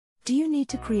Do you need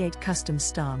to create custom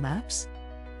star maps?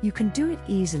 You can do it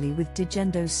easily with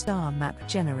Digendo's Star Map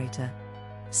Generator.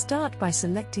 Start by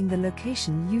selecting the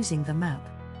location using the map.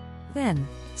 Then,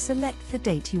 select the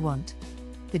date you want.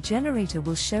 The generator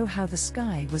will show how the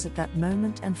sky was at that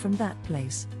moment and from that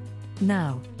place.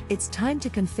 Now, it's time to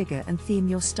configure and theme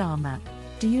your star map.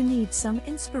 Do you need some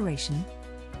inspiration?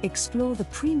 Explore the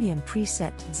premium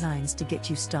preset designs to get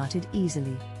you started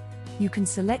easily. You can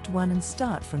select one and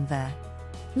start from there.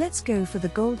 Let's go for the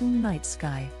golden night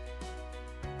sky.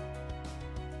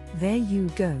 There you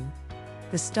go.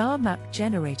 The Star Map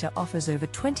Generator offers over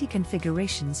 20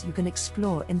 configurations you can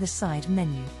explore in the side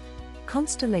menu.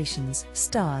 Constellations,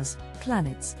 stars,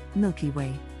 planets, Milky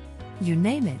Way. You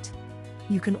name it.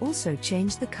 You can also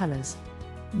change the colors.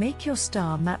 Make your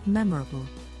star map memorable.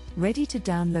 Ready to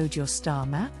download your star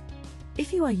map?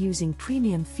 If you are using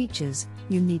premium features,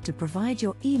 you need to provide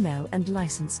your email and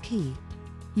license key.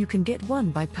 You can get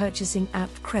one by purchasing app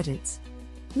credits.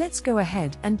 Let's go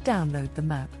ahead and download the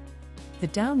map. The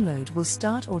download will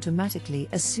start automatically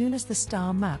as soon as the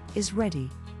star map is ready.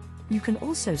 You can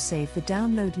also save the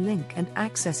download link and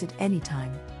access it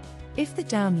anytime. If the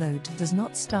download does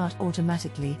not start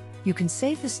automatically, you can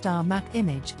save the star map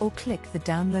image or click the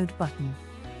download button.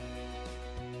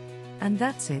 And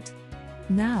that's it.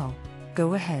 Now,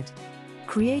 go ahead.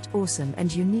 Create awesome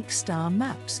and unique star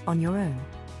maps on your own.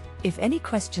 If any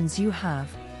questions you have,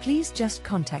 please just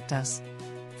contact us.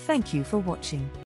 Thank you for watching.